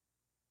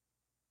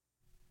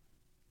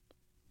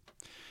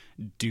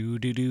Do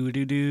do do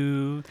do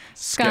do.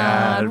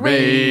 Scott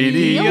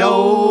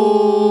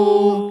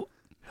Radio.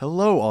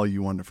 Hello, all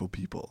you wonderful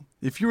people.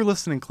 If you were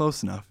listening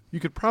close enough, you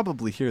could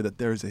probably hear that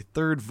there is a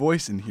third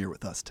voice in here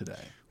with us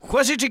today.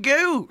 Was it a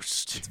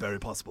ghost? It's very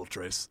possible,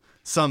 Trace.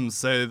 Some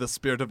say the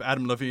spirit of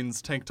Adam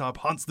Levine's tank top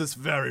haunts this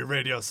very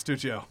radio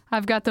studio.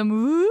 I've got the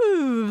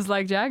moves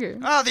like Jagger.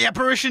 Ah, the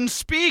apparition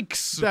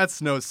speaks.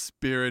 That's no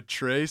spirit,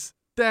 Trace.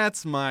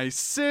 That's my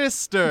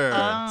sister.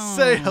 Oh.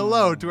 Say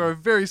hello to our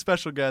very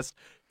special guest,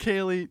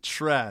 Kaylee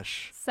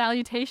Trash.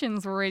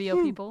 Salutations,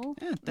 radio people.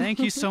 Yeah, thank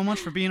you so much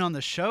for being on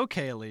the show,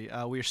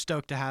 Kaylee. We're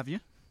stoked to have you.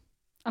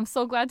 I'm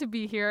so glad to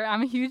be here.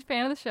 I'm a huge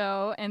fan of the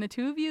show, and the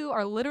two of you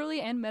are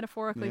literally and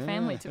metaphorically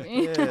family to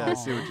me. Yeah, I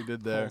see what you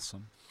did there.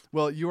 Wholesome.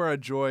 Well, you are a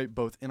joy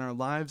both in our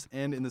lives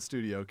and in the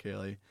studio,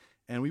 Kaylee,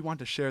 and we want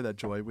to share that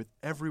joy with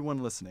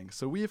everyone listening.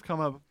 So we have come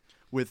up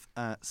with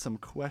some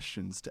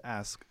questions to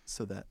ask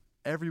so that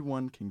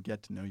everyone can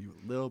get to know you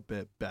a little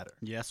bit better.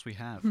 Yes, we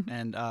have.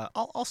 And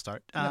I'll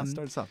start. Start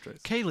us off, Trace.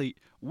 Kaylee,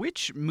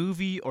 which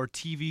movie or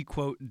TV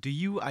quote do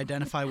you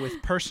identify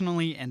with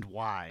personally and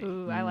why?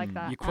 Ooh, I like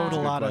that. You quote a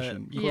Good lot of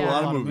question. you Yeah.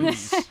 quote a lot of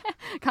movies.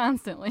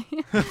 Constantly.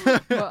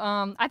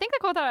 Well, I think the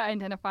quote that I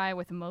identify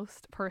with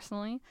most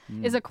personally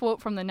is a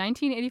quote from the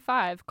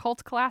 1985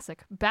 cult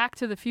classic Back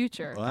to the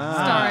Future,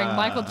 starring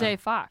Michael J.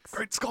 Fox.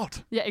 Great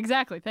Scott. Yeah,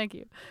 exactly. Thank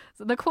you.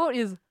 So the quote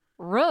is,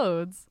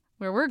 "Roads,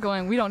 where we're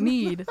going, we don't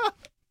need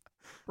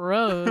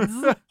roads."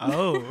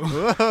 Oh.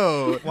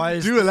 Whoa. Why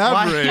is Do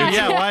elaborate.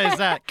 why is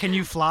that? Can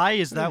you fly?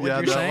 Is that what Yeah,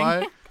 you're that saying?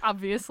 why?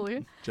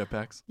 Obviously.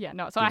 Jetpacks. Yeah,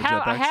 no. So Do I you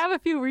have have jetpacks? a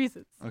few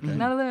reasons. Okay.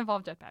 None of them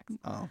involve jetpacks.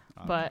 Oh.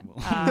 But Well,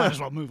 might as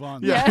well move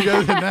on. Yeah,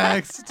 go to the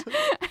next.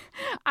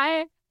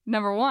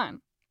 Number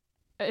one,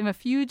 am a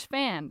huge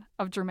fan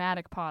of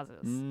dramatic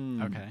pauses.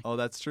 Okay. Oh,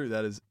 that's true.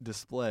 That is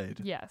displayed.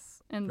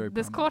 Yes. And Very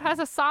this quote has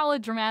a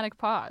solid dramatic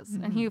pause,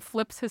 and he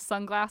flips his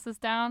sunglasses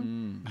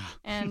down.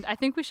 And I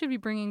think we should be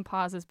bringing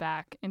pauses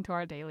back into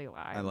our daily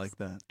lives. I like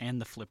that.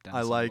 And the flip down.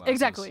 I like- sunglasses.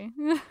 Exactly.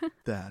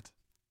 That.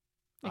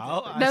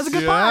 Oh, I That was a see.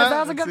 good pause. That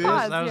was a Yeah, good see?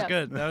 pause. That was yes.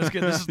 good. That was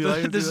good. This is You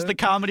like it, this see is that? the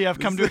comedy I've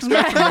come to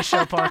expect from this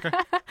show, Parker.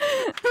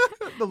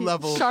 The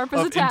level Sharp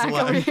as of a tack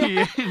over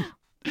intellect. here.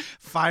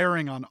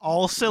 Firing on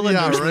all Yeah,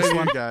 cylinders. right This here,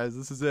 one. guys.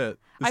 This is it.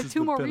 I have This is two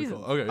the more pinnacle.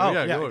 reasons. Okay. Oh,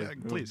 yeah, yeah, go yeah,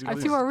 ahead. please. I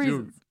have two more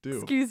reasons. Do.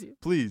 Excuse you.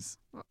 Please,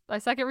 My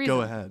second reason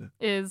go ahead.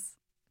 is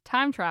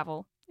time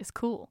travel is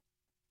cool.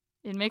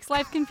 It makes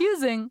life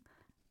confusing,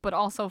 but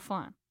also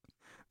fun.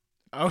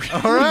 Okay.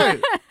 All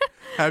right.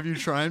 Have you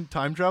time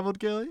traveled,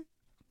 Kaylee?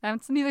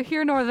 That's neither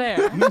here nor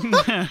there.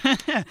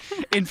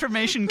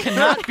 Information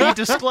cannot be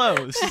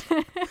disclosed.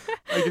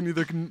 I can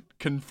neither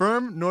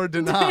confirm nor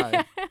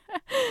deny.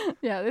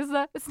 Yeah,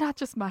 it's not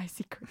just my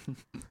secret.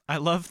 I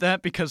love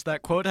that because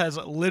that quote has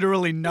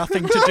literally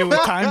nothing to do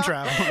with time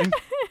traveling.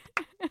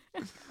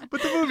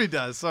 But the movie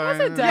does. Sorry.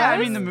 Yes, it does. Yeah, I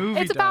mean, the movie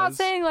It's about does.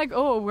 saying, like,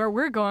 oh, where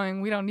we're going,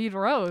 we don't need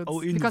roads.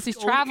 in because the- he's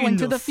traveling in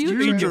to the future.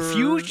 In the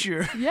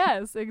future.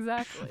 Yes,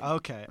 exactly.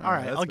 Okay. All All right,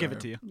 right. that's I'll give it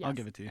fair. to you. I'll Yes.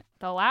 give it to you.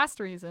 The last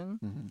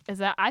reason is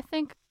that I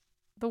think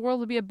the world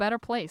would be a better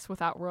place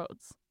without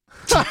roads.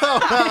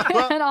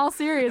 In all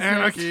seriousness.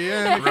 Anarchy.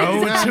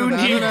 Roads, who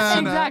needs?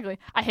 Exactly.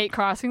 I hate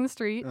crossing the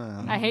street.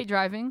 Uh-huh. I hate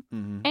driving.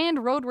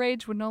 And road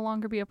rage would no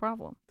longer be a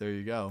problem. There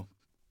you go.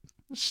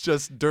 It's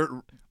just dirt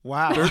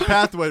Wow.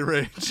 pathway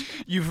rage.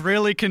 You've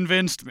really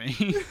convinced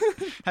me.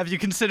 Have you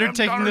considered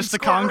taking this to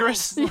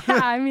Congress? Yeah,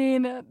 I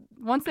mean,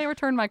 once they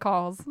return my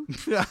calls,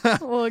 Yeah.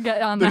 we'll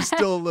get on They're that.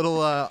 still a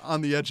little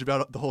on the edge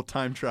about the whole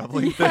time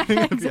traveling Yeah, thing.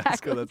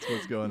 exactly. That's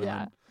what's going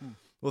Yeah. on.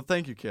 Well,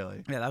 thank you,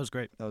 Kaylee. Yeah, that was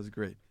great. That was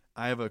great.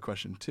 I have a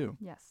question, too.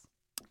 Yes.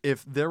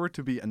 If there were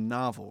to be a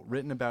novel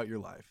written about your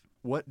life,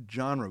 what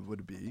genre would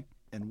it be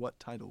and what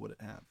title would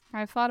it have?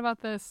 I've thought about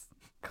this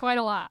quite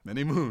a lot.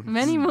 Many moons.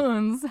 Many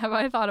moons have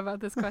I thought about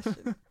this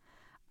question.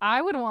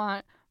 I would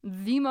want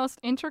the most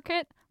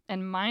intricate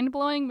and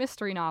mind-blowing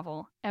mystery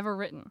novel ever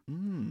written.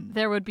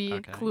 There would be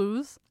Okay.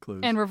 clues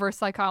Clues. and reverse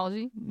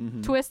psychology,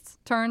 twists,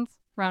 turns,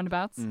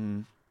 roundabouts.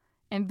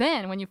 And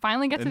then when you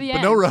finally get to the but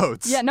end. no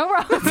roads. Yeah, no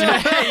roads.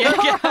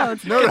 no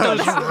roads. No roads.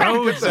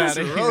 roads Get outta those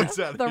here. roads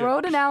outta The here.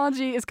 road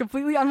analogy is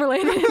completely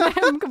unrelated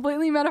and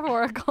completely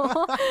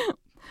metaphorical.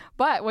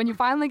 But when you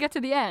finally get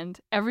to the end,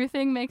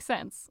 everything makes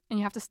sense, and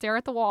you have to stare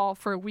at the wall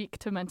for a week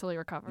to mentally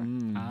recover.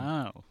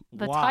 Oh.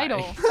 The why?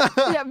 title,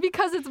 yeah,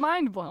 because it's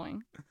mind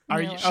blowing.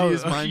 Are you? She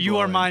is You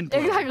are mind-blowing.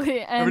 mind-blowing.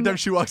 Exactly, and Every time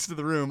she walks into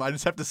the room, I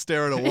just have to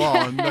stare at a wall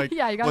and like,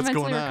 yeah, you gotta what's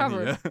mentally going on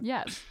recover. here?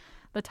 Yes,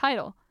 the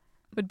title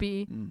would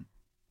be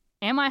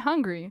 "Am I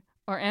hungry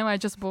or am I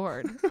just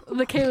bored?"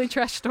 The Kaylee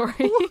Trash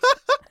story.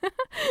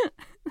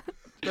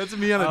 That's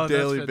me on a Oh, that's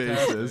daily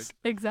fantastic. basis.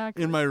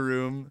 Exactly. In my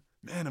room,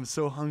 man, I'm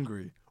so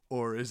hungry.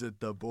 Or is it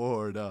the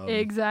boredom?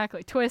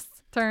 Exactly.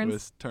 Twists, turns,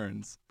 Twists,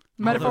 turns.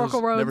 metaphorical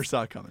those- roads. Never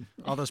saw it coming.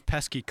 All those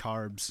pesky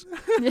carbs.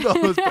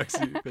 All those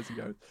pissy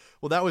guards.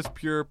 Well, that was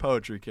pure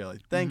poetry, Kaylee.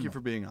 Thank you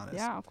for being honest.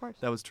 Yeah, of course.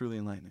 That was truly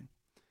enlightening.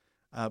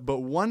 But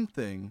one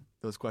thing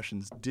those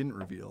questions didn't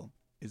reveal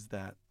is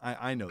that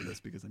I know this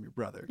because I'm your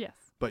brother. Yes.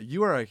 But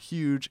you are a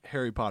huge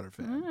Harry Potter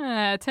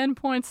fan. 10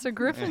 points to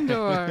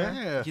Gryffindor.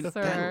 Yeah. You know,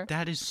 Sir.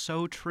 that is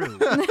so true.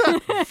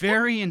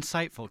 Very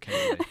insightful,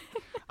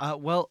 Kaylee.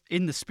 Well,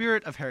 in the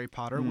spirit of Harry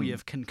Potter, we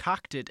have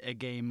concocted a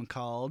game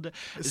called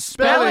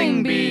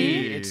Spelling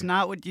Bee. It's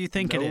not what you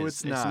think it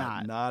is. No, it's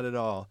not. Not at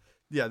all.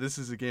 Yeah, this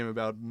is a game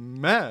about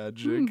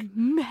magic,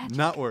 Magic.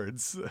 not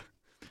words.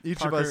 Each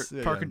Parker, of us.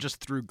 Parker just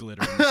threw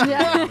glitter. In the screen.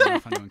 I don't know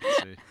if anyone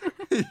can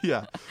see.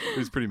 Yeah, it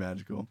was pretty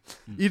magical.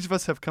 Each of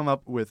us have come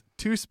up with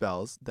 2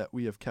 spells that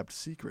we have kept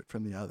secret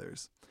from the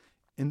others.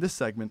 In this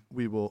segment,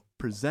 we will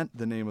present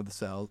the name of the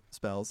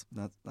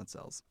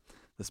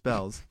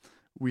spells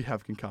we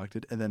have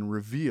concocted, and then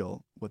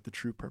reveal what the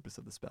true purpose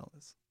of the spell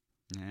is.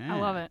 Yeah. I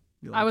love it.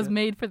 You I like was it?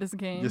 made for this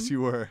game. Yes,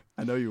 you were.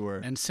 I know you were.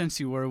 And since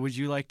you were, would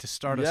you like to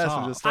start us yes, off?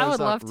 we'll just start I us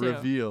would off. love to.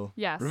 Reveal.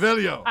 Yes.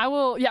 Revelio. I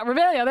will. Yeah,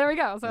 Revelio. There we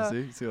go. So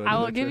See what I did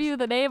will there, give Trish? you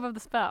the name of the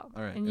spell,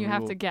 All right, and you we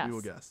have will- to guess. We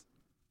will guess.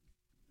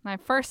 My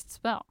first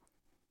spell.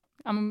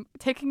 I'm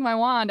taking my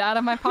wand out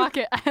of my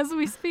pocket as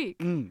we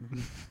speak.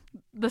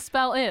 The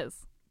spell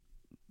is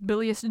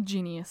Bilious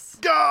Genius.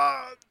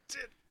 God,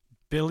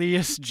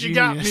 Bilious Genius. you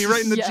got me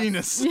right in the Yes.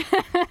 genus.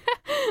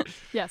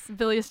 Yes,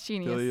 Bilious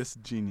Genius. Bilious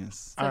Genius.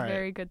 It's a All right.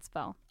 very good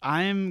spell.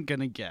 I'm going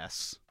to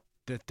guess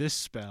that this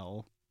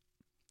spell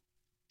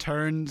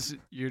turns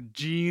your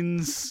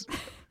jeans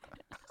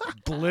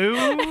blue.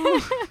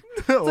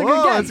 It's a Whoa, good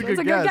guess. that's a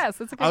good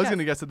guess. It's a good I was guess. going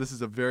to guess that this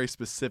is a very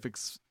specific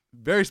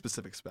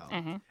spell,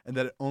 Mhm. and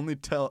that it only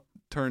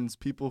turns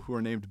people who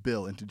are named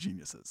Bill into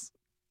geniuses.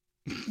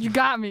 You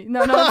got me.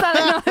 No, that's not it.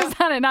 No, that's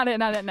not it. Not it.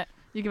 Not it. No.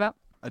 You give up?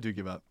 I do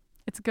give up.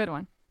 It's a good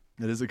one.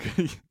 It is a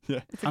good.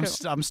 Yeah. It's a I'm, good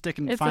one. I'm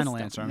sticking It's a final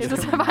st- answer. I'm it's a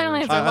sticking with final my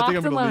answer. original. I think I'm Locked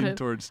and going to lean loaded.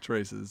 towards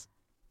Trace's.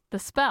 The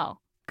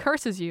spell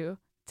curses you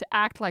to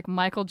act like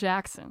Michael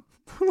Jackson.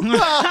 Really?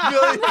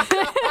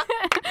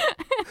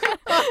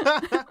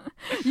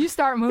 You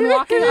start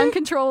moonwalking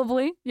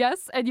uncontrollably,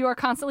 yes, and you are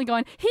constantly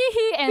going hee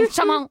hee and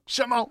shamon.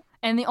 Shamo.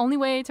 And the only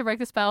way to break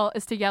the spell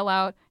is to yell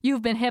out,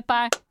 "You've been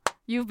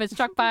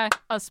struck by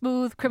a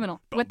smooth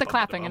criminal," with the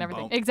clapping and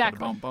everything.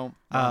 Exactly.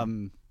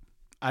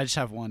 I just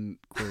have one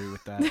query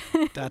with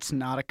that. That's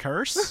not a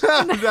curse.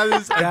 That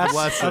is a That's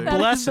blessing. a That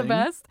is the blessing.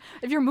 best.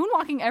 If you're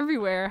moonwalking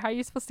everywhere, how are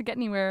you supposed to get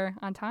anywhere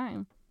on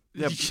time?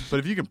 Yeah, but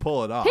if you can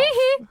pull it off. Hee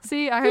hee.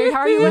 See, how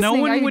are you listening? No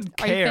one are you, would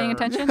Are you paying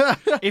care.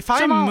 attention? If I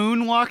Jamal.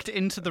 moonwalked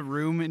into the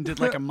room and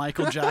did like a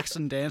Michael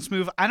Jackson dance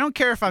move, I don't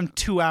care if I'm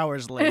 2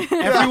 hours late.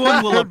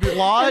 Everyone will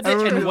applaud Everyone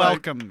will and be like-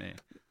 welcome me.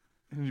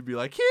 And you'd be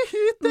like, hee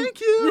hee,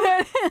 thank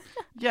you.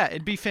 Yeah,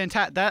 it'd be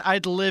fantastic. That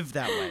I'd live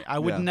that way. I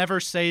would Yeah. never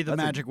say the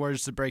That's a- magic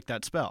words to break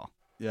that spell.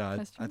 Yeah,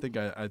 That's I think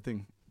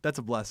that's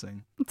a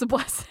blessing. It's a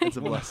blessing. It's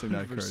a blessing,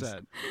 not a curse.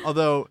 100%.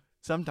 Although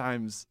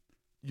sometimes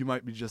you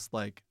might be just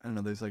like, I don't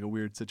know, there's like a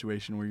weird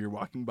situation where you're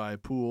walking by a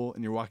pool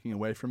and you're walking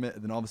away from it,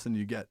 and then all of a sudden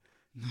you get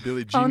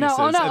Billy Oh, Geniuses,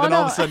 no, and then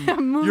all of a sudden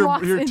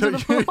Moonwalks into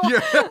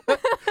the pool.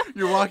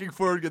 you're walking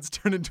forward, gets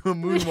turned into a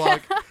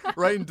moonwalk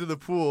right into the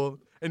pool,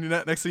 and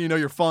next thing you know,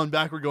 you're falling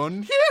backward,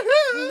 going.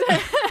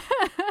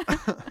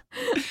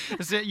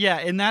 So, yeah,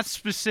 in that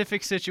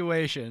specific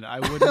situation, I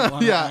wouldn't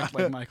want to Yeah. act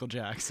like Michael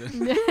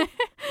Jackson.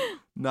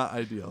 Not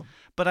ideal.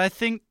 But I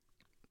think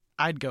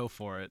I'd go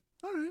for it.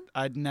 All right.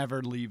 I'd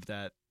never leave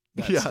that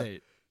Yeah.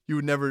 state. You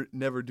would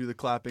never do the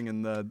clapping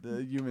and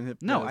the human hip.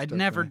 No, thrust I'd up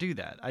never there. do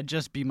that. I'd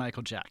just be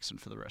Michael Jackson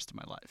for the rest of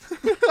my life.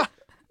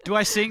 Do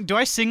I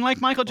sing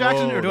like Michael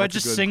Jackson, Oh, or do I that's a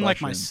just good sing like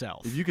question.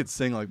 myself? If you could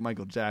sing like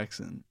Michael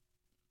Jackson,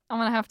 I'm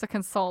gonna have to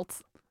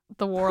consult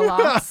the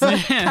Warlocks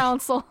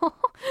Council.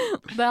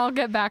 Then I'll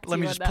get back to Let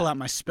you me on just that. pull out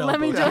my spell Let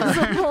me book.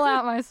 just pull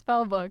out my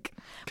spell book.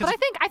 But 'Cause-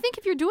 I think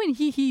if you're doing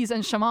hee hees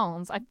and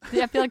shamans, I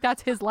feel like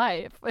that's his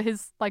life,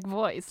 his like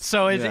voice.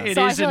 So it, Yeah. it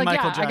So I is feel in like,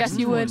 Michael yeah, Jackson. I guess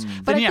you would. Mm.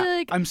 But Then I yeah, feel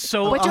like, I'm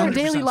so. but your 100%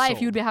 daily life,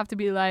 sold. you'd have to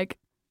be like,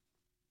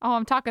 oh,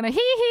 I'm talking to hee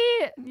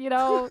hee,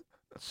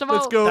 shaman.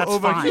 let's go That's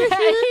over fine. here.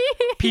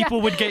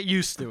 People would get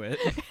used to it.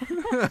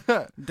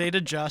 They'd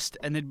adjust,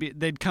 and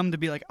they'd come to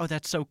be like, "Oh,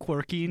 that's so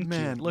quirky and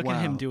Man, cute. Look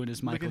at him wow. doing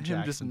his Michael Look at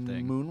him just Jackson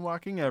thing."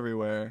 moonwalking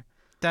everywhere.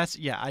 That's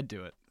I'd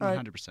do it. All right.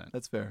 100%.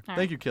 That's fair. All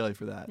Thank you, Kelly,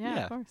 for that. Yeah,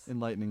 Yeah. of course.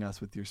 Enlightening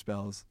us with your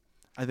spells.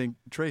 I think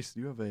Trace,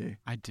 you have a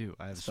I do.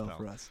 I have a spell spell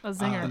for us. A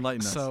zinger.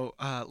 Enlighten us. So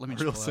let me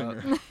Real just pull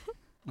out. singer.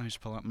 Let me just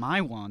pull out my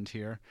wand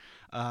here.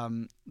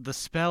 The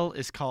spell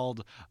is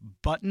called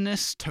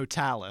Buttonus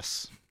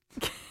Totalis.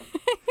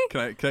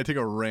 Can I take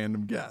a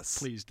random guess?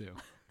 Please do.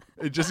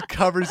 It just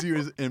covers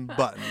you in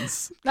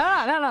buttons. No.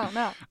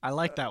 I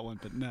like that one,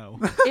 but no.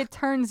 It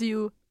turns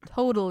you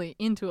totally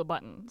into a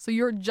button. So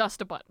you're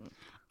just a button.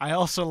 I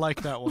also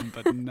like that one,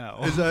 but no.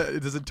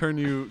 Does it turn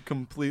you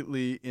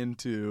completely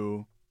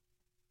into?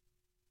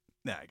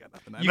 Nah, I got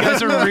nothing. You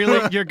guys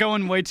are you're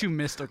going way too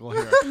mystical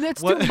here.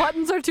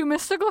 Buttons are too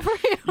mystical for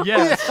you.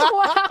 Yes.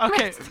 Wow,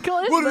 Okay. mystical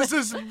is What this?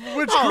 is this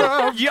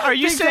witchcraft? Are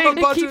you Think of saying a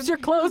It button. keeps your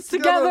clothes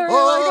Together. together.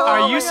 Oh. Are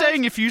my you gosh.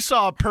 saying if you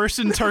saw a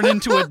person turn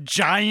into a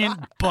giant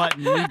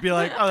button, you'd be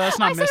like, "Oh, that's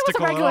not I said it was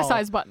mystical a regular at all."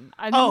 size button.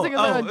 I didn't think it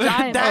was a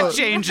giant that button.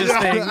 changes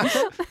things.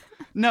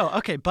 No,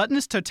 okay.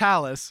 Buttonus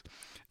Totalis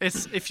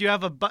It's if you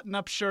have a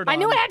button-up shirt on. I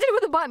knew it had to do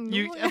with a button.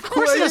 Of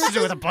course it has to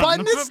do with a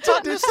button.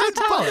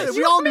 Button.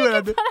 We all knew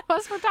it. Making fun of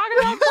us for talking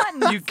about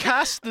buttons. You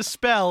cast the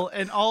spell,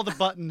 and all the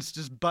buttons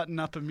just button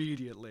up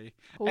immediately.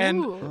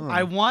 And Ooh.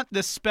 I want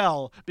this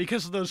spell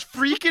because of those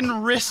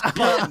freaking wrist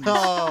buttons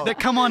that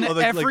come on like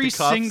every the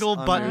cuffs single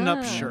on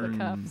button-up the shirt.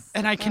 cuffs.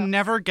 And I can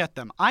never get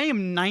them. I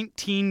am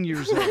 19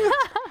 years old.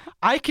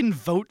 I can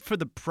vote for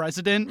the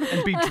president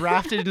and be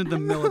drafted into the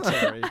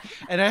military.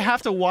 And I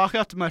have to walk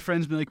up to my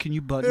friends and be like, can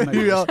you button my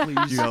wrist,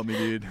 please? You help me,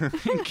 dude.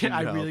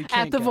 I really can't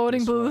At the get voting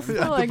this booth. one.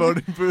 At the Like,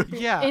 voting booth.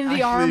 Yeah. in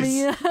the I,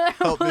 army.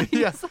 Help me.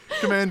 Yeah.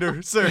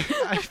 Commander, sir.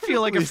 I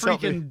feel like a Please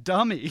help me. freaking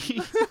dummy.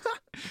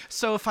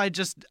 So if I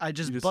just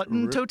just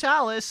button rip-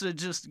 Totalis, it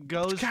just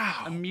goes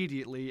Cow.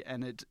 immediately,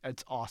 and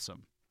it's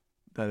awesome.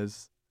 That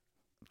is.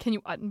 Can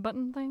you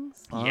unbutton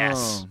things?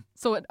 Yes. Oh.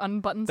 So it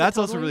unbuttons. That's it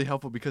also totally? really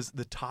helpful because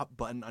the top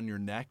button on your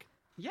neck,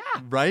 Yeah.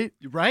 right?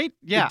 Right?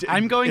 Yeah. It-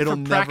 I'm going it'll for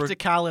never-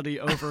 practicality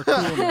over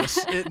coolness.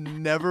 It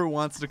never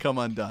wants to come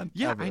undone.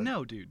 Yeah, ever. I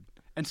know, dude.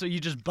 And so you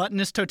just button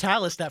this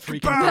Totalis, that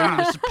freaking thing, and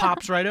it just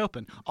pops right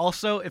open.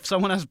 Also, if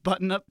someone has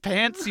button-up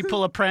pants, you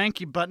pull a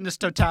prank, you button this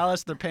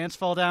Totalis, their pants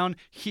fall down.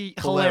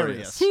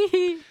 Hilarious. Hilarious.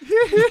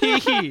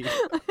 Hee.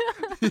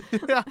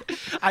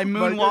 I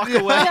moonwalk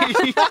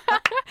away.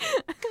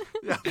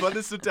 Yeah, button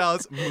this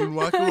Totalis,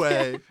 moonwalk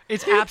away.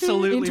 It's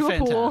absolutely Into a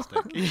pool.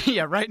 fantastic.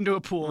 Yeah, right into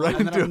a pool, Right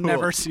and then into I'm a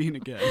never pool. seen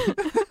again.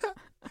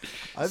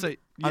 I'm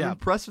Yeah.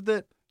 impressed with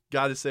it.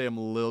 Gotta say, I'm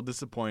a little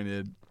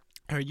disappointed.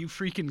 Are you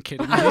freaking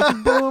kidding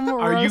me? Boom,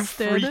 Are you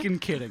roasted. freaking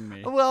kidding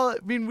me? Well, I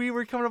mean, we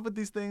were coming up with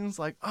these things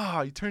like,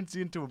 oh, he turns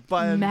you into a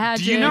button.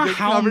 Magic. Do you know Get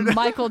how covered-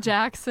 Michael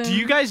Jackson. Do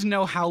you guys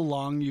know how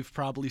long you've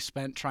probably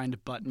spent trying to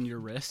button your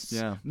wrists?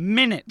 Yeah.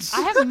 Minutes.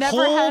 I have never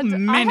Whole had.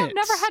 minutes. I have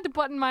never had to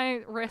button my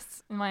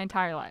wrists in my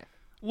entire life.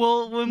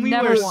 Well, when we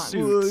Never wear once.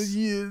 suits.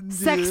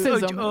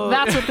 Sexism. Oh,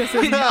 That's what this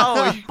is.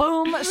 Oh,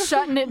 Boom,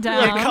 shutting it you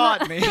down.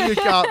 caught me. You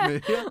got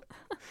me.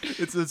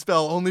 It's a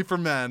spell only for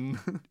men.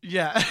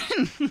 Yeah.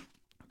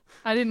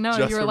 I didn't know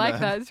Just you were for like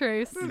men. that,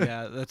 Trace.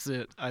 Yeah, that's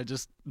it.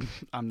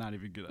 I'm not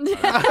even good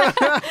at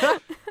that.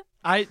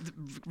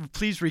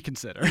 Please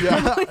reconsider.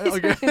 Yeah. Please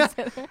Okay.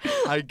 reconsider.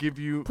 I give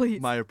you Please.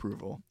 my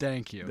approval.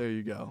 Thank you. There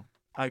you go.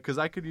 Because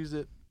I could use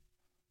it.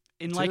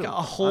 In like too, a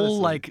whole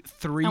honestly. like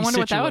 3 I wonder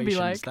what that would be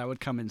situations, like. that would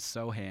come in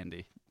so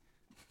handy.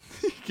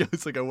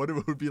 It's like, I wonder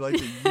what it would be like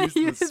to use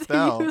Use the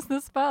spell. Use the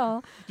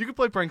spell. You could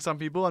play pranks on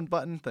people and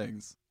button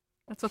things.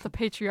 That's what the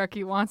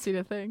patriarchy wants you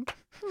to think.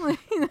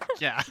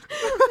 Yeah.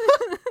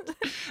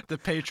 The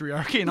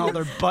patriarchy and all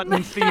their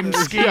button-themed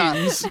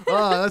Yeah. schemes.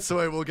 Oh, that's the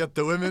way we'll get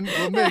the women.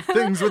 We'll make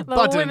things with The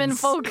buttons. women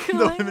folk.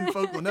 The women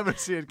folk will never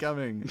see it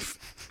coming.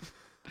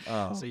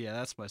 Oh. So yeah,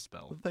 that's my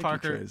spell. Thank you,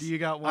 Parker, Trace. do you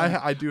got one?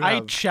 I do I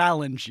have.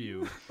 challenge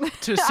you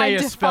to say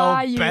a spell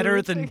defy you.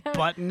 better than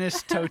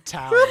Buttonus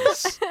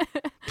Totalis.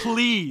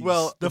 Please.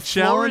 Well, the the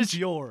floor challenge is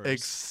yours.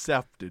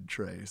 Accepted,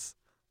 Trace.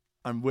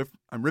 I'm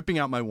ripping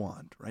out my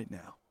wand right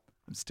now.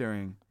 I'm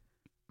staring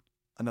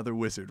another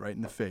wizard right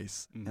in the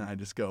face, and I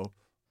just go,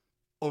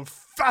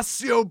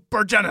 Offacio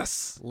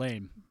Burgenis.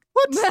 Lame.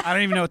 What? I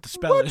don't even know what the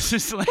spell is.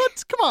 It's like,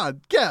 What? Come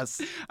on, guess.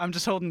 I'm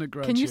just holding the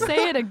grudge. Can you here.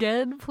 say it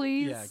again,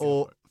 please? Yeah,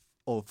 go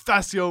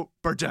Offacio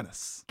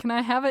Burgenis. Can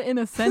I have it in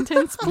a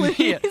sentence, please?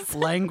 Yeah,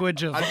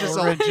 language of I just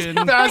origin.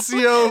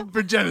 Offacio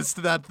Burgenis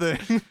to that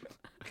thing.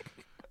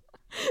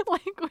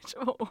 Language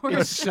of It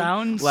origin.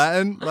 sounds.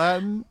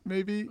 Latin,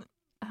 maybe.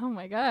 Oh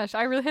my gosh,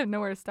 I really have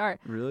nowhere to start.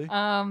 Really?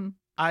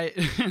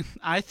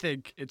 I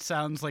think it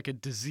sounds like a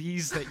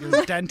disease that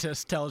your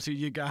dentist tells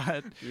you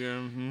got.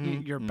 Yeah,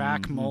 Your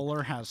back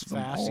molar has Some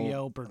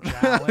fascio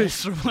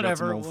burgalis or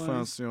whatever it was.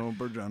 Offacio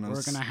Burgenis.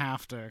 We're gonna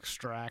have to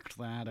extract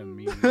that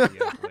immediately.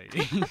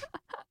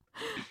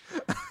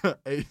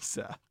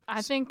 ASAP.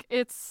 I think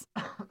it's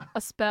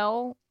a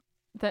spell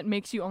that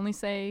makes you only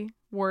say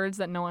words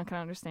that no one can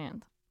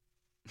understand.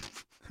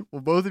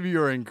 Well, both of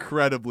you are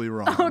incredibly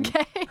wrong.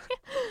 Okay.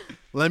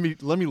 Let me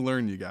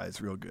learn you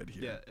guys real good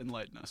here. Yeah,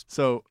 enlighten us.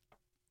 So,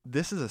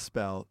 this is a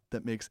spell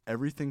that makes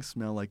everything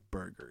smell like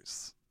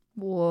burgers.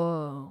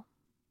 Whoa.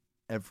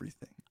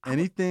 Everything.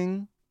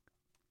 Anything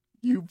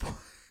you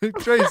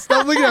Trace,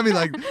 stop looking at me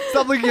like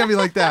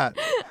that.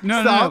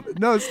 No, Stop.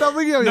 no, No, stop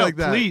looking at me no, like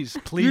that. please,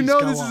 You know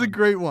go this is a on.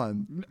 great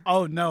one.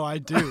 Oh no, I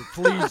do.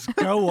 Please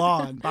go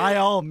on. By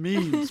all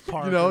means,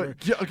 Parker. You know,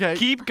 okay.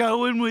 Keep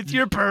going with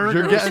your burger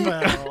You're getting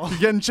spell. you're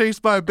getting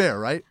chased by a bear,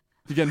 right?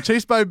 You're getting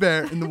chased by a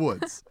bear in the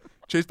woods.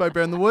 Chased by a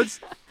bear in the woods.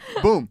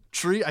 Boom.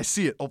 Tree. I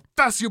see it.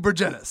 Offacio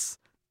Burgenis.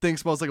 Thing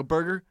smells like a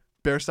burger.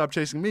 Bear stopped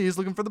chasing me. He's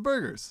looking for the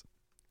burgers.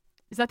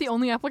 Is that the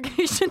only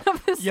application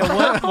of this Yeah,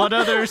 spell? what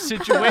other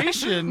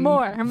situation?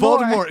 More.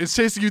 Voldemort is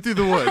chasing you through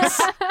the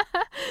woods.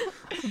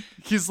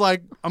 He's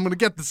like, I'm going to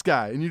get this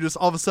guy. And you just,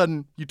 all of a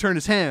sudden, you turn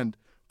his hand.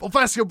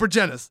 Offacio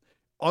Burgenis.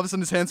 All of a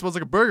sudden, his hand smells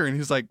like a burger. And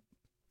he's like,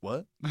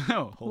 what?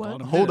 No, hold What? on.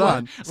 Hold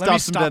on. Let me Stops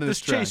him stop dead in this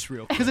his tracks. chase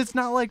real quick. Because it's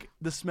not like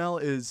the smell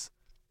is,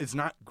 it's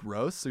not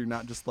gross. So you're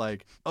not just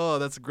like, oh,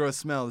 that's a gross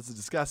smell. This is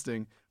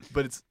disgusting.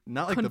 But it's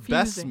not like the best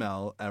Confusing.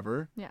 smell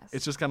ever. Yes.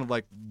 It's just kind of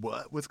like,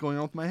 what's going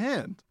on with my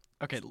hand?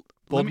 Okay,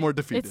 Voldemort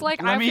defeated. It's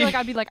like Let I me- feel like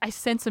I'd be like, I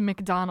sense a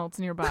McDonald's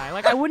nearby.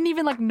 Like I wouldn't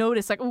even like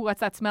notice like, oh, what's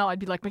that smell? I'd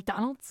be like,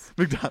 McDonald's.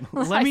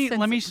 McDonald's. Let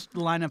I me sense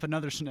line up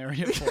another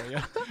scenario for you.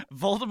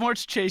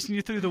 Voldemort's chasing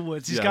you through the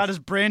woods. He's Yes. got his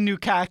brand new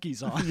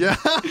khakis on. Yeah.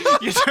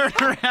 You turn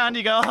around,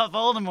 you go, oh,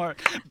 Voldemort,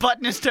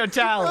 button his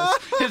totalis.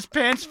 His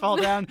pants fall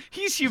down.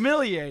 He's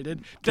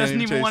humiliated. Doesn't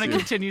Can't even chase want to you.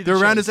 continue the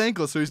They're around chase. his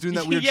ankles, so he's doing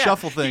that weird Yeah,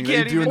 shuffle he thing that you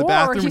can't do in the even-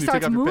 bathroom Or he when you take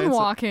starts off your pants.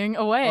 moonwalking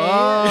away.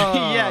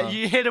 Oh. Yeah,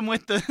 you hit him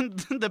with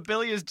the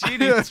bilious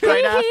genius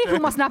right after. Who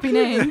must not be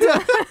named.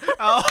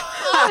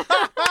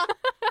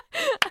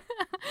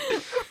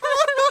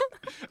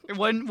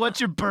 What's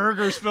your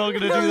burger smell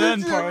gonna do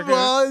then, Parker?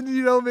 Well,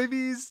 you know,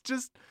 maybe he's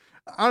just,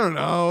 I don't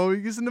know,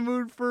 he's in the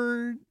mood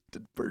for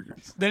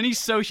burgers. Then he's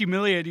so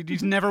humiliated, he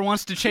never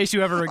wants to chase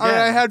you ever again. All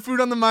right, I had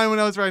food on the mind when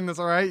I was writing this,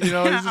 all right? You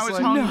know, he's I just was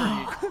like,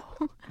 hungry.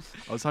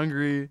 I was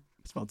hungry,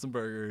 smelled some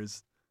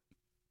burgers.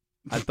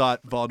 I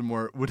thought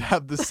Voldemort would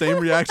have the same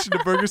reaction to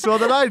burger smell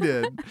that I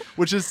did,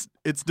 which is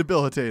it's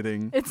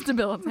debilitating. It's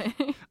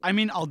debilitating. I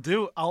mean,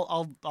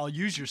 I'll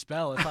use your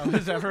spell if I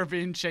was ever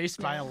being chased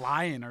by a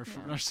lion or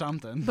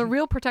something. The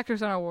real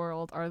protectors in our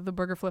world are the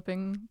burger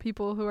flipping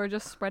people who are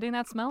just spreading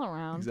that smell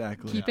around.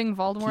 Exactly. Keeping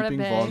Voldemort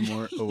Keeping at bay.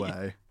 Voldemort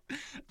away.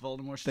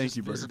 Voldemort's Thank just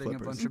you, burger visiting a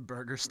flippers. bunch of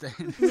burger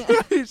stands.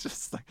 He's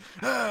just like,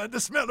 the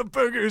smell of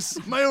burgers,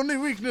 my only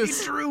He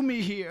weakness. drew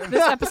me here.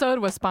 This episode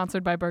was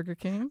sponsored by Burger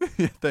King.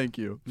 Yeah, thank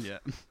you. Yeah.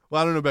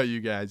 Well, I don't know about you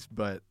guys,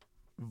 but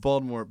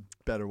Voldemort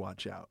better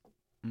watch out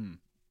Mm.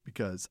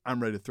 because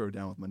I'm ready to throw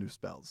down with my new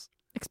spells.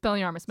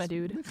 Expelliarmus, my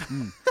dude.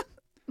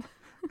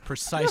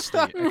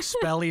 Precisely.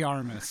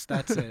 Expelliarmus.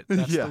 That's it.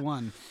 That's Yeah. the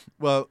one.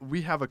 Well,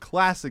 we have a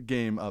classic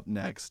game up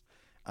next,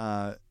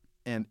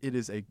 and it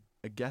is a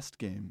guest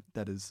game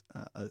that is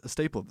a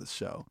staple of this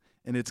show,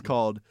 and it's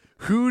called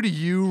Who Do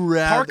You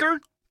Rather?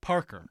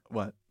 Parker.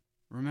 What?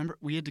 Remember,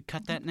 we had to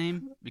cut that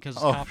name because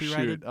it's Oh,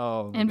 copyrighted. shoot.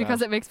 Oh, And because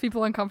gosh. it makes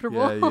people uncomfortable.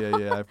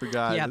 Yeah, I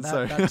forgot. Yeah, I'm that,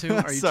 sorry. that too.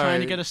 Are you Sorry.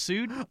 trying to get us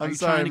sued? Are I'm you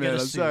sorry, trying to man. get I'm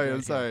us sued? sorry. I'm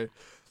Okay. sorry.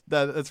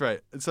 That's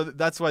right. So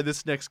that's why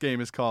this next game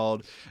is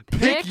called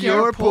Pick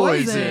Your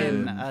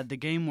Poison. The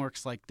game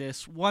works like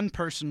this: one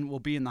person will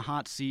be in the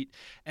hot seat,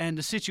 and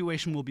a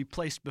situation will be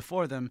placed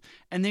before them,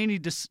 and they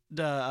need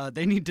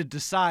to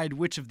decide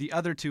which of the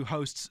other two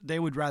hosts they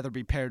would rather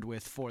be paired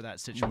with for that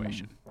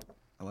situation.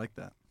 I like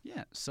that.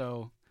 Yeah.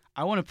 So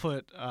I want to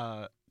put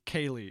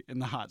Kaylee in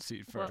the hot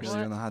seat first.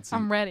 Really on the hot seat.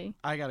 I'm ready.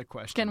 I got a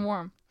question. Getting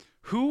warm.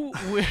 Who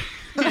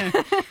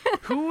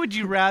would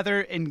you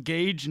rather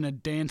engage in a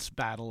dance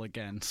battle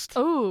against?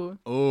 Ooh.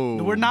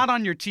 Oh, We're not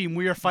on your team.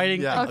 We are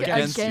fighting yeah, Okay,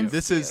 against you. against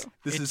This is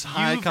It's is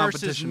high you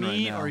competition versus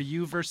me right now. or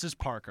you versus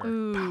Parker.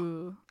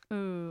 Ooh.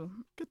 Ooh.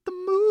 Get the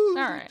moves.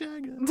 All right.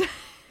 Jagger.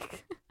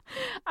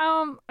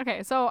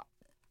 Okay, so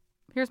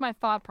here's my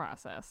thought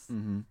process.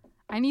 Mm-hmm.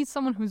 I need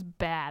someone who's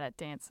bad at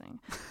dancing,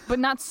 but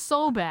not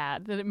so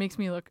bad that it makes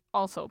me look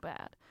also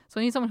bad. So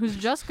I need someone who's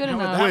just good How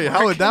would enough. that Wait,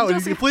 how would that?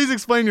 Just- Please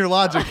explain your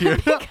logic here.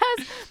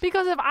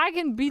 because if I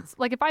can beat,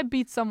 like, if I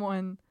beat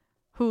someone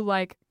who,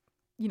 like,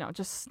 you know,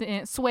 just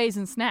sways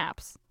and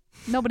snaps,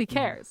 nobody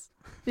cares.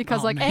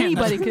 Because Oh, like man,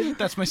 anybody that's, could.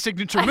 That's my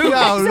signature yeah, move.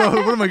 I don't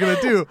know. What am I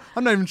gonna do?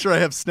 I'm not even sure I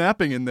have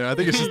snapping in there. I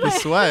think it's just the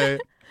sway.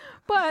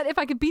 But if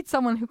I could beat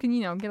someone who can,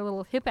 you know, get a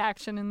little hip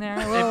action in there.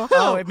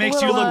 It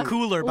makes you little, look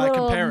cooler by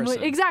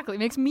comparison. Exactly, it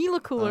makes me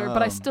look cooler,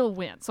 but I still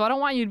win. So I don't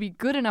want you to be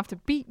good enough to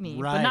beat me,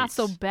 but Right. not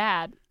so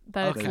bad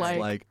that Okay. it's It's like,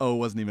 like, oh, it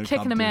wasn't even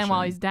kicking a man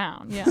while he's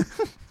competition. down.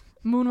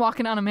 Yeah.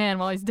 Moonwalking on a man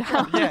while he's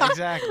down. Yeah,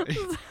 exactly.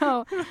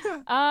 So,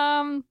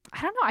 I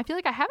don't know. I feel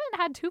like I haven't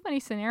had too many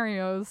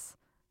scenarios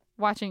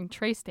watching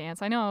Trace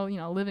dance. I know, you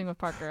know, living with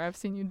Parker, I've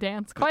seen you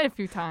dance quite a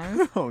few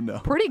times. Oh no.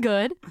 Pretty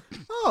good.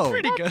 Oh,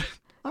 Pretty good.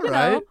 all You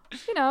right. know,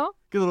 you know,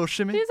 Get a little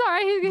shimmy. he's all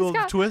right. a He's little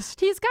got twist.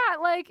 he's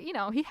got like, you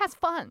know, he has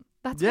fun.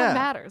 That's Yeah, what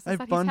matters. I is have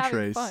that fun, he's having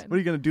Trace. fun. What are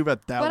you gonna do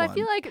about that But one? I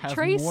feel like Have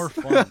Trace more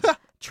fun.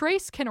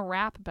 Trace can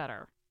rap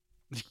better.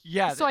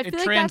 Yeah, So I it feel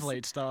like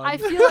translates, dog. I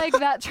feel like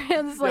that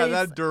translates.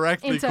 yeah, that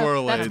directly into-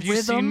 correlates. Have you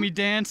rhythm, seen me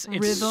dance?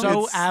 It's rhythm. so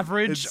It's-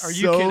 average. it's Are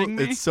you so- kidding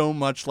me? It's so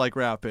much like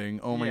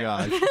rapping. Oh my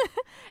Yeah. gosh.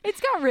 It's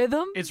got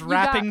rhythm. It's You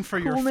rapping got for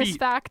your coolness feet.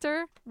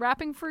 factor.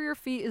 Rapping for your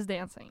feet is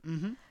dancing.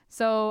 Mm-hmm.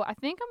 So I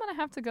think I'm gonna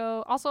have to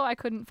go. Also, I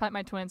couldn't fight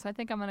my twin, so I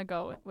think I'm gonna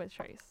go with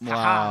Trace.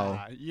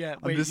 Wow. Yeah. I'm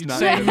Wait, just you not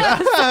say even-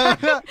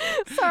 that?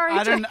 Sorry,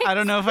 I don't. Trace. I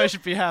don't know if I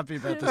should be happy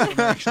about this one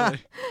actually.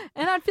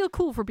 And I'd feel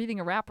cool for beating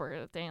a rapper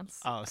at a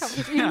dance. Oh,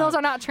 Even those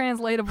are not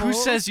translatable. Who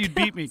says you'd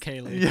beat me,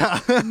 Kaylee?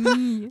 Yeah.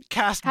 Me.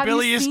 Cast Have you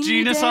bilious seen me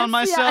genius on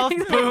dance? Yeah, myself.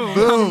 exactly. Boom.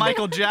 Boom. I'm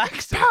Michael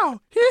Jackson.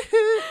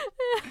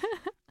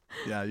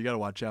 Yeah, you gotta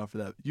watch out for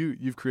that.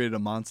 You've created a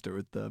monster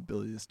with the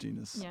bilious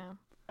genius. Yeah.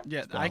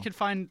 Yeah, Spell. I could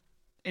find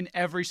in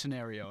every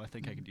scenario. I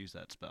think I could use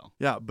that spell.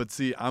 Yeah, but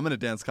see, I'm in a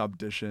dance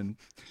competition.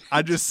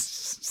 I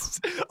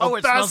just Oh,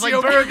 it smells like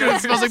Alfasio burgers.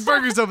 It smells like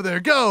burgers over there.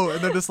 Go, and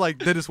they're just like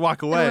they just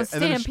walk away, Everyone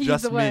and then it's stampedes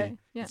just away. me.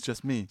 Yeah. It's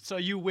just me. So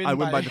you win. I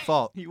win by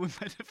default. You win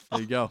by There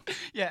default. you go.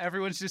 Yeah,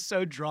 everyone's just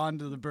so drawn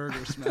to the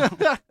burger smell.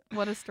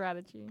 What a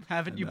strategy.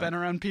 Haven't you know. been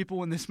around people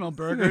when they smell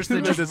burgers? They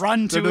They're just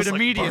run they're to it just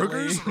like, immediately.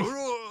 "Burgers?"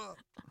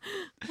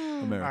 All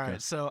America.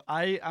 right, so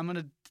I'm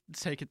gonna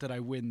take it that I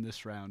win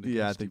this round.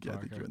 Yeah, I against think you, you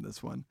Parker. win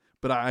this one.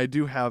 But I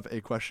do have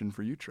a question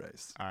for you,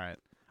 Trace. All right.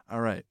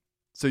 All right.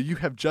 So you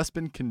have just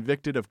been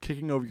convicted of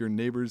kicking over your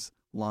neighbor's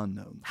lawn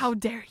gnomes. How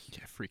dare you? Yeah,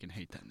 I freaking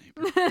hate that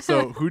neighbor.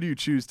 So who do you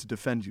choose to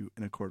defend you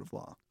in a court of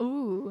law?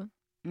 Ooh.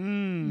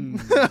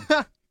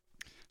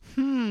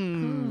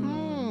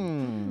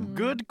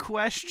 Good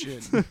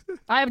question.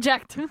 I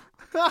object.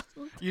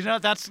 You know,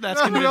 that's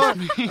convinced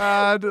me.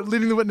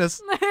 Leading the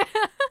witness.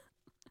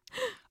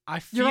 I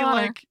feel Your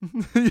Honor.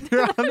 like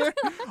Your Honor.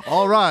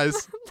 All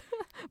rise.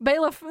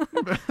 Bailiff.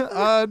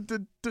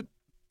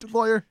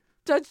 Lawyer.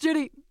 Judge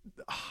Judy.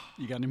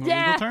 you got any more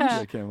Yeah. legal terms?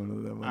 I can't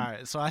win that one. All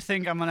right, so I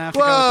think I'm gonna have to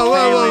Whoa, go whoa, with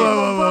whoa, Kaylee.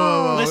 whoa,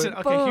 whoa, whoa. Listen,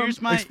 okay, Boom.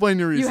 here's my Explain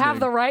your reasoning. You have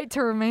the right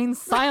to remain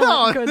silent,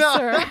 No, good no.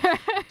 sir.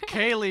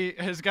 Kaylee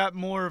has got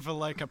more of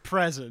a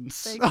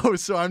presence. Thank Oh,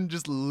 so I'm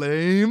just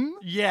lame?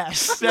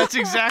 Yes, that's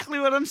exactly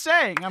what I'm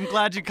saying. I'm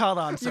glad you caught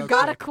on. So You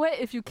gotta quick. quit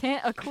if you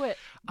can't acquit.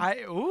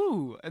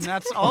 And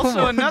that's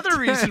also another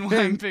reason why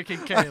I'm picking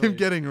Kaylee. I'm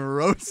getting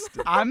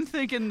roasted. I'm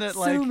thinking that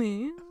Sue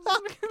me.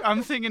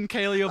 I'm thinking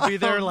Kaylee will be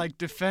there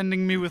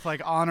defending me with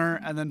honor,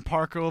 and then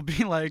Parker will be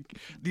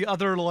the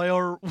other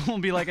lawyer will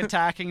be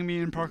attacking me,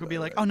 and Parker will be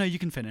like, "Oh no, you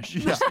can finish.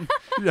 Yeah.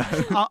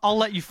 Yeah. I'll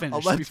let you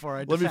finish before I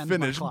let me defend my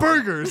finish. client."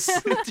 Burgers.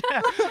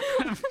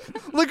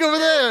 Look over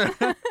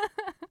there.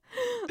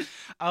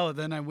 Oh,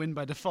 then I win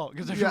by default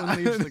because everyone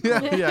leaves the yeah,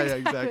 court. yeah,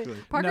 exactly.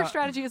 Parker's No.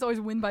 strategy is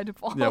always win by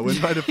default. Yeah,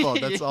 win by default.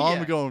 That's all Yeah.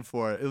 I'm going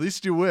for. At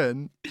least you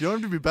win. You don't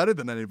have to be better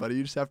than anybody.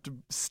 You just have to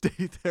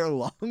stay there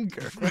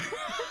longer.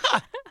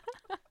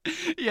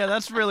 Yeah,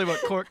 that's really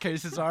what court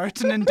cases are.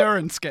 It's an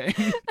endurance game.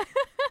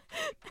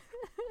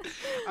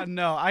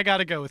 No, I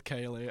gotta go with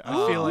Kaylee.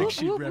 I feel like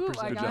she'd I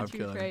represent. got job, you,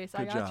 Kelly. Trace. I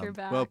Good got job. your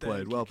back. Well Thank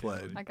played. you, Well Kelly.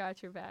 played. I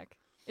got your back.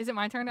 Is it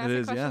my turn to It ask a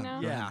is, question yeah.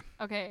 now? Yeah.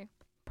 Okay,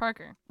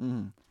 Parker,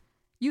 Mhm.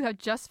 you have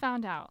just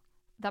found out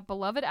that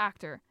beloved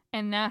actor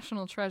and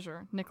national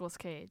treasure Nicolas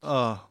Cage.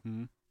 Oh.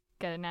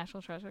 Get a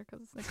national treasure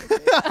because it's Nicolas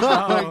Cage.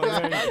 Oh,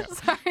 there you go.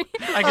 Sorry.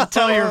 I can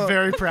tell you're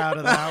very proud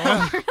of that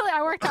one. Really,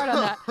 I worked hard on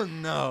that. Oh,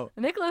 no.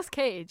 Nicolas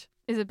Cage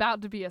is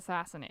about to be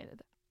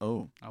assassinated,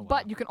 Oh. Oh, wow.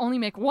 but you can only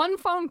make one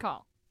phone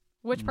call.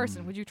 Which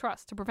person would you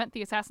trust to prevent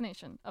the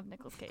assassination of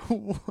Nicolas Cage?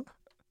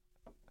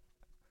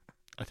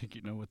 I think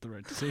you know what the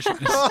right decision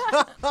is.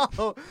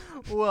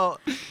 Well,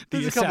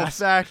 there's a couple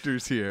assassin.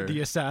 factors here. The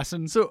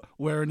assassin, So-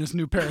 wearing his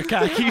new pair of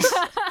khakis,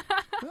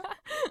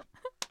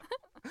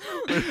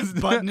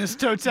 button his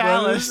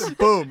totalis.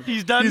 Boom.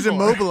 He's done He's for.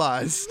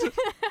 immobilized.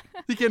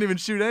 He can't even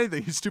shoot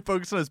anything. He's too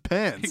focused on his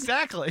pants.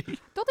 Exactly.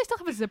 Don't they still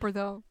have a zipper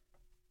though?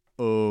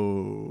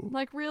 Oh.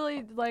 Like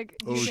really, like.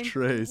 you Oh, think-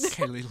 Trace.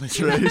 Kaylee,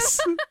 listen. Trace.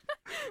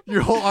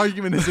 Your whole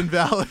argument is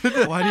invalid.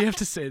 Why do you have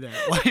to say that?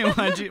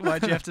 Why'd you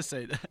have to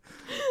say that?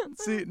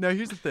 See, now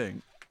here's the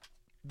thing.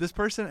 This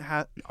person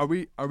are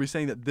we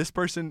saying that this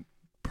person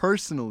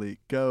personally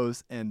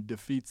goes and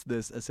defeats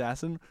this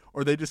assassin,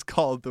 or they just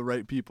called the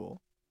right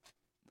people?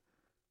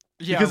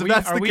 Yeah, Because if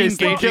that's the case,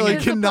 then engaging Kelly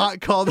in-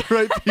 cannot call the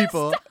right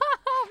people.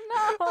 Oh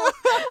no!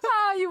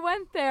 Oh, you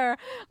went there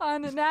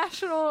on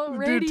national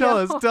radio. Dude,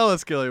 tell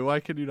us, Kelly, why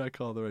can you not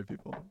call the right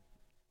people?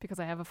 Because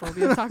I have a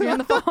phobia of talking on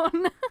the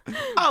phone.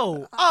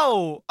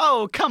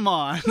 Oh, come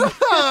on.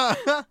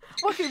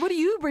 Okay, what do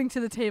you bring to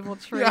the table,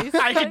 Trace?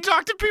 I can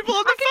talk to people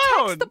on the I can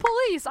phone. text the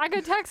police. I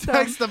can text them.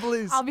 Text the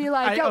police. I'll be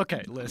like,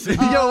 Okay, listen.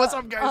 Yo, what's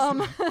up,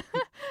 guys?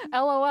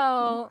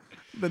 LOL.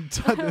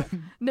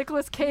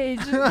 Nicolas Cage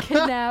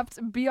kidnapped.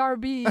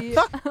 BRB.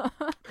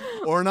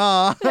 or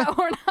nah.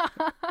 Or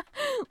not.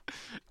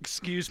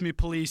 Excuse me,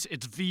 police.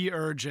 It's V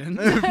urgent.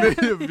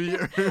 Be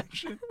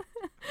urgent.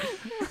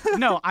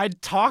 No,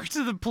 I'd talk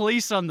to the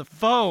police on the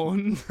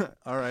phone,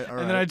 All right.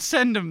 and then I'd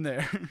send them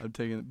there. I'm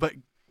taking it. But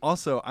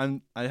also,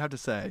 I have to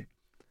say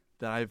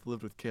that I've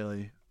lived with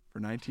Kaylee for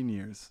 19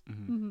 years,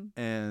 Mhm.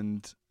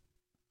 and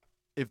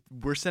if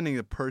we're sending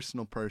a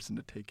personal person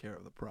to take care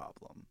of the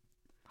problem,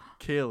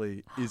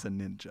 Kaylee is a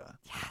ninja,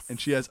 Yes. and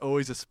she has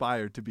always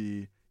aspired to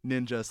be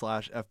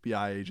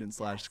ninja/FBI agent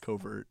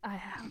 /covert I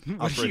have. What do you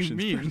operations.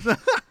 mean? person.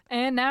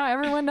 And now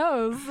everyone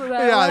knows that Yeah,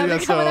 when I yeah,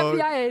 become an so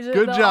FBI agent,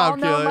 good they'll job, all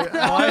know Kaylee. my,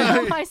 they'll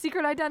know Why- my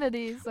secret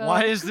identity. So.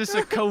 Why is this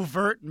a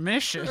covert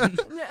mission?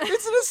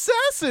 It's an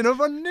assassin of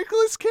a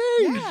Nicolas Cage.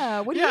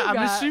 Yeah, what do you Yeah, I'm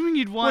got? assuming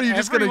you'd want What, are you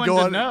just gonna everyone go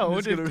to on- know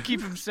just to gonna- keep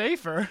him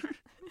safer.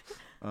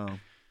 Oh,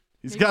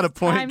 he's Maybe got a it's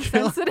point, time Kaylee.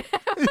 sensitive.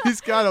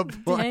 He's got a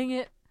point. Dang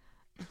it.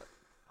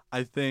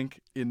 I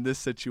think in this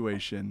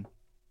situation,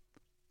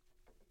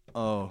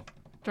 Drum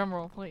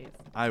roll, please.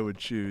 I would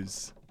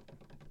choose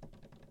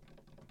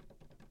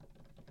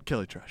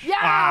Kelly Trash. Yeah!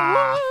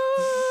 Ah.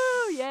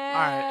 Woo! Yeah!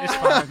 All right, it's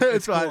fine.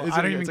 It's fine. cool. It's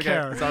I don't okay. even It's okay.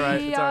 care. It's all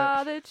right. We It's all right.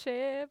 are the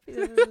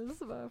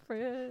champions, my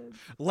friends.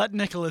 Let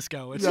Nicholas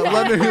go. It's Yeah, fine.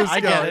 let Nicholas I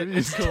go. get it.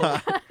 It's cool.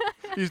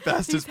 He's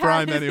past his He's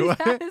prime had his- anyway.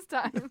 He's had his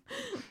time.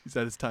 He's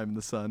had his time in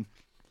the sun.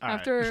 All right.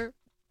 After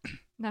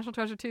National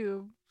Treasure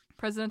 2,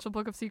 Presidential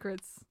Book of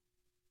Secrets,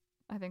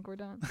 I think we're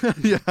done.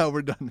 Yeah,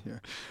 we're done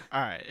here.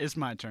 All right, it's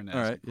my turn to All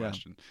ask right, a yeah.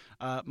 question.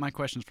 My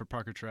question's for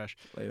Parker Trash.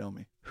 Lay it on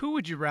me. Who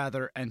would you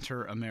rather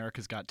enter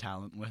America's Got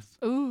Talent with?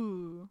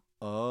 Ooh.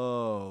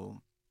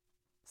 Oh.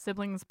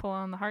 Siblings pull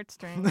on the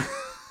heartstrings.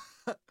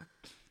 But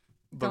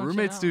Don't you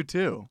roommates know? do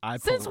too.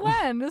 Since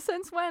when?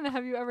 Since when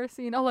have you ever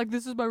seen? Oh, like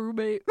this is my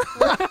roommate.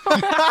 We're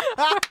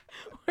gonna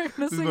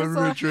This is sing my a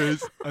roommate song.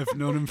 Trace. I've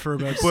known him for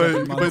about Play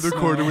 7 months. the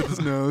recorder now. with his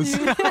nose.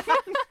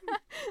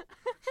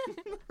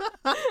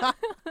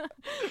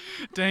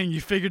 Dang,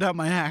 you figured out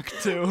my act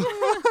too.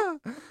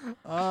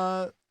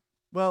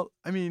 Well,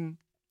 I mean,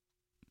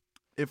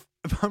 if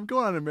I'm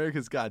going on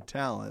America's Got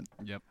Talent,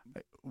 Yep.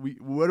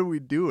 what are we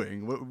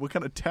doing? What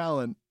kind of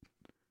talent?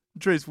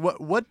 Trace,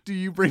 what do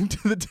you bring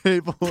to the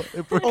table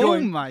if we're Oh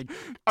going? my!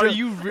 Are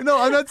you? No,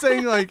 I'm not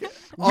saying like. We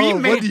what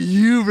made- do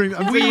you bring?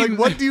 I'm saying we- like,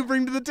 what do you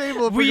bring to the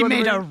table? If We we're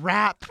going made to a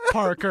rap,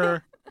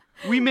 Parker.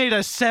 We made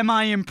a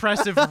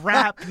semi-impressive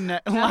rap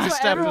That's last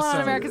what everyone episode.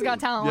 on America's Got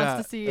Talent Yeah.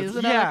 wants to see. Is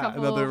That's- another yeah,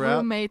 couple another of rap.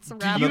 roommates Do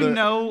rapping. you Another-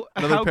 know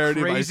another how parody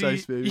of crazy? Ice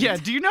Ice Baby. Yeah.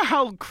 Do you know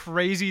how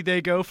crazy they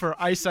go for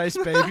Ice Ice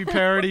Baby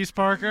parodies,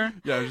 Parker?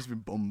 Yeah, it's just been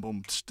boom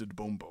boom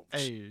boom boom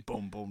Hey.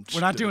 boom boom.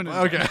 We're not doing it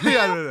Okay.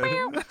 Yeah.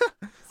 No.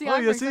 See, Oh I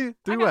yeah. bring See, some- I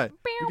three got way.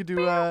 pew, We could do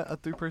pew. a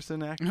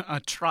 3-person act.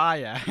 A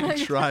triad.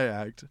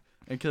 Triact.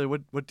 And Kelly,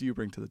 what do you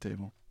bring to the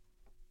table?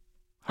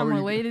 How I'm are you-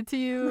 related to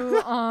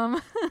you.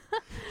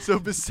 So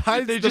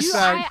besides They the just-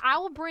 fact, I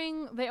will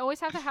bring. They always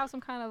have to have some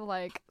kind of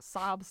like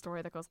sob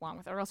story that goes along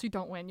with it, or else you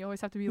don't win. You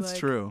always have to be it's like,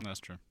 true. That's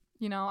true.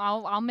 you know,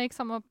 I'll make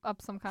some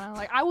up some kind of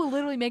like. I will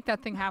literally make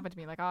that thing happen to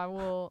me. Like I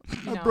will.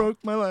 You I know,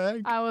 broke my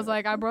leg. I was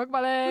like, I broke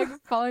my leg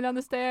falling down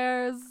the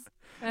stairs,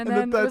 and And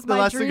then the- it was the my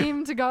last thing-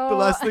 dream to go. The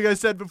last thing I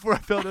said before I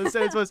fell down the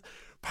stairs was,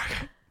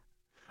 Parker,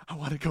 I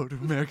want to go to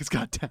America's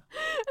Got Talent.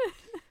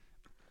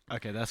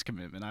 Okay, that's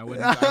commitment. I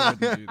wouldn't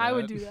do that. I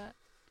would do that.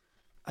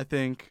 I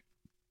think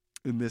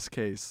in this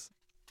case,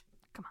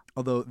 Come on.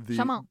 although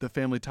Come on. the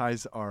family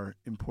ties are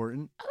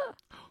important,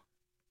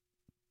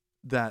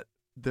 that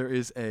there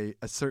is a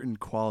certain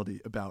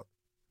quality about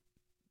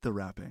the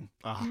rapping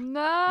Ah, No.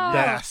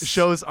 that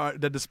Yes.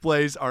 that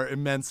displays our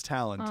immense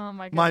talent, Oh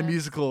my goodness. my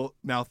musical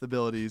mouth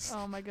abilities,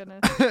 Oh my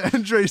goodness.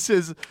 and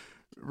Trace's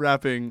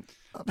rapping.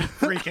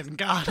 freaking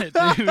got it,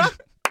 dude.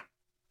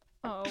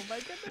 Oh my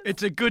goodness.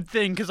 It's a good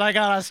thing because I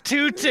got us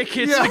 2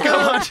 tickets Yeah. to go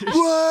on.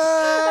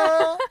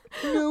 Whoa!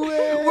 No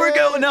way. We're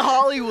going to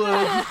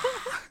Hollywood.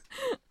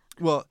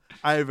 Well,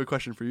 I have a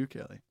question for you,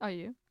 Kaylee. Are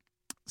you?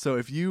 So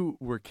if you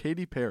were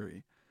Katy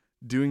Perry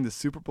doing the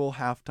Super Bowl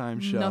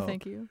halftime show, No,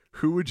 thank you.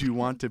 who would you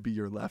want to be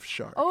your left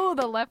shark? Oh,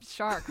 the left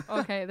shark.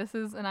 Okay, this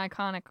is an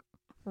iconic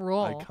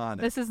role. Iconic.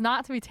 This is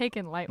not to be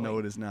taken lightly. No,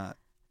 it is not.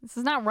 This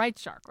is not right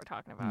shark we're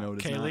talking about. No,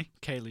 it is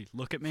Kaylee,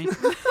 look at me.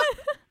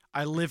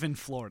 I live in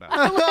Florida.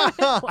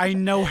 not. I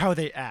know how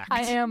they act.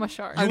 I am a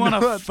shark. You I want know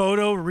a that.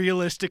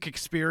 photorealistic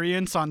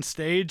experience on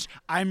stage?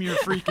 I'm your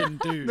freaking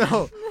dude.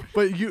 No,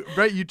 but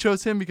you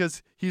chose him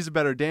because he's a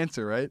better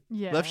dancer, right?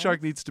 Yeah. Left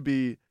shark needs to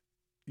be,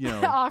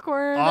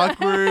 awkward.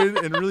 awkward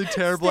and really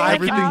terrible at Stand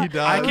everything up. he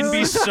does. I can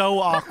be so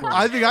awkward.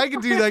 I think I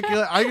can do that.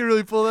 Kaylee. I can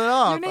really pull that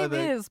off. Your I name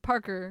think. is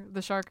Parker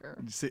the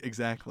Sharker. See,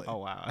 exactly. Oh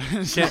wow.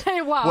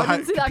 Hey, wow, Well, I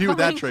didn't see that compete with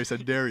that, coming. Trace. I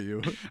dare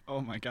you.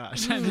 Oh my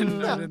gosh. I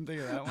didn't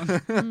think of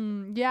that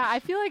one. Yeah, I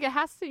feel like you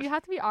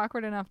have to be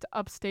awkward enough to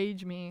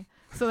upstage me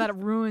so that it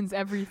ruins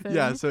everything.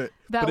 Yeah. So,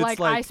 that but it's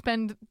I like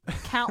spend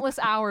countless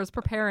hours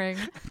preparing.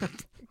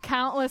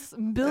 Countless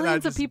billions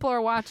of just- people are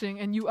watching,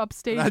 and you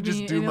upstage and I just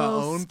me do in my a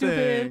little own stupid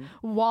thing.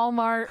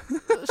 Walmart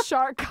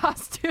shark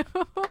costume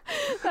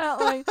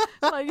that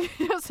like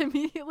you just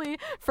immediately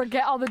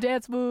forget all the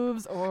dance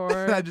moves,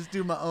 or I just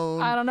do my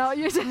own. I don't know.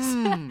 You just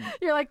Mm.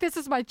 you're like, this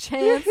is my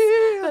chance.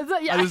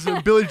 I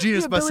just Billy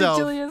Genius You're myself.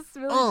 Billy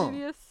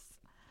Genius.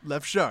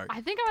 Left shark.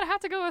 I think I'm gonna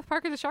have to go with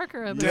Parker the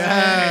Sharker. in this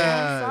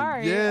Yeah. one. I'm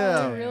sorry.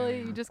 Yeah. Really,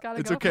 you just gotta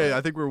It's go. okay. For I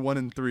it. think we're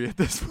 1-3 at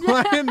this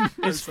point.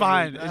 It's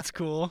fine. It's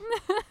cool.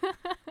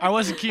 I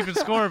wasn't keeping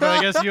score, but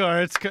I guess you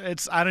are.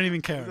 It's. I don't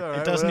even care. It's all right,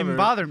 It doesn't even whatever.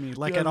 bother me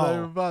like Yeah, at not all.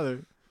 even bother.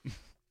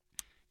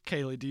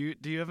 Kaylee,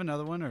 do you have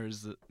another one or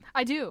is it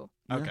I do.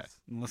 okay? Yes.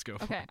 Let's go.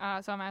 For Okay.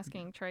 it. So I'm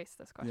asking Trace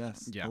this question.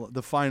 Yes. Yeah. Well,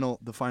 the final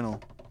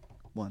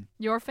one.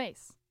 Your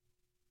face,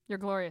 your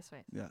glorious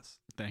face, Yes.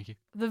 Thank you.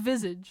 the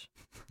visage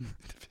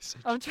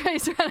of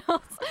Trace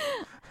Reynolds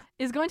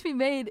is going to be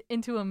made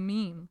into a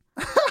meme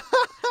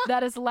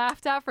that is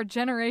laughed at for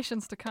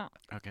generations to come.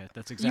 Okay,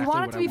 that's exactly You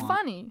want it what to I be want.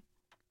 funny,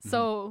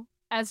 so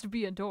as to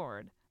be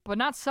adored, but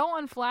not so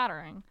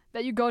unflattering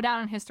that you go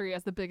down in history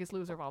as the biggest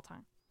loser of all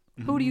time.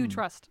 Who do you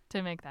trust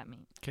to make that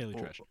meme? Kaylee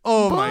Tresh.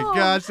 Oh my Boom!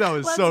 gosh, that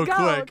was Let's so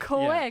go.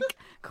 quick.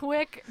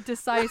 Quick,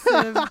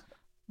 decisive,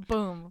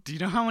 boom. Do you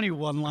know how many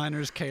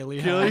one-liners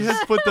Kaylee Kaylee has?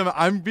 has put them.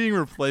 I'm being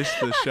replaced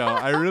this show.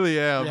 I really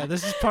am. Yeah,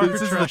 this is Parker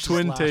This is the Tresh's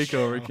twin last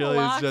takeover. show. Kaylee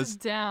Locked is just.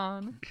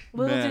 down.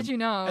 Little Man. did you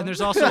know. And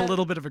there's also a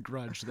little bit of a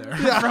grudge there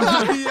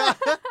Yeah.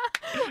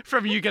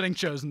 from you getting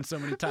chosen so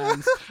many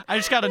times. I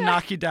just got to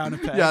knock you down a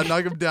peg. Yeah,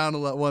 knock him down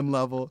one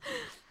level.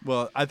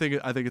 Well, I think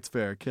it's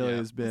fair. Kaylee Yeah.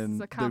 has been This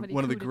is a comedy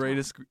one of the coup d'etat.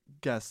 greatest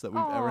guests that we've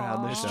ever had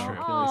on the It's show. true.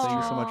 Kaylee,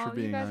 thank you so much Aw, for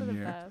being you guys are on the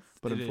here. best.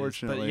 But It is.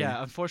 unfortunately, But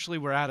yeah, unfortunately,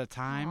 we're out of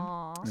time.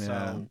 Aw. Yeah.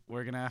 So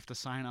we're going to have to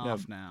sign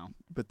off now.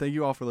 But thank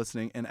you all for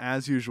listening. And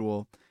as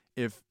usual,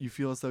 if you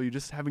feel as though you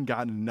just haven't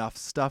gotten enough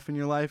stuff in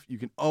your life, you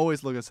can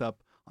always look us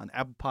up on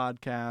Apple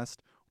Podcast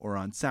or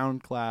on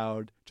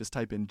SoundCloud. Just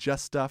type in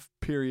Just Stuff,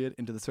 period,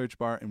 into the search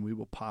bar, and we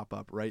will pop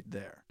up right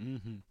there.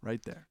 Mm-hmm.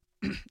 Right there.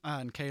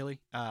 And Kaylee,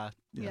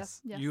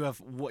 Yes. Yes. you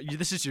have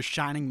this is your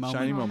shining moment.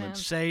 Shining Oh, moment. man.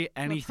 Say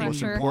anything you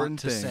pressure. want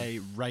to Important say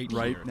right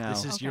Right here. now.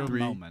 This is Okay. your 3,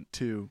 moment.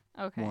 2.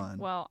 Okay. One,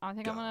 Well, I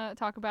think I'm go. going to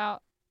talk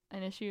about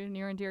an issue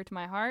near and dear to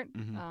my heart.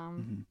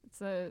 Mhm.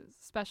 It's a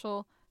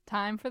special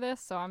time for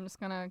this, so I'm just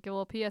going to give a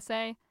little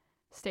PSA.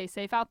 Stay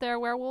safe out there,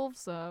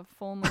 werewolves.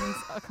 Full moon's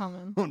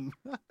a-coming.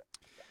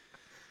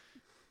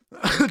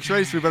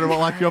 Trace, we better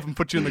lock you up and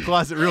put you in the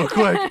closet real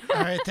quick.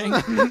 All right,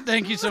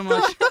 thank you so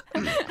much.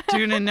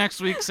 Tune in next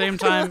week, same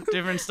time,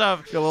 different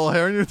stuff. Got a little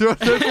hair in your throat.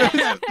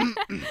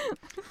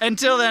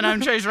 Until then,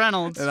 I'm Trace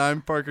Reynolds. And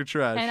I'm Parker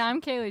Trash. And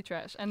I'm Kaylee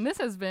Tresh, and this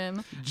has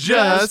been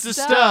Just Just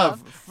Stuff.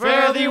 Stuff.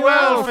 Fare thee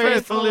well,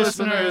 faithful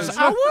listeners.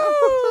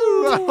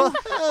 Oh,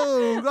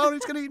 God,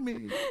 he's going to eat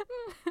me.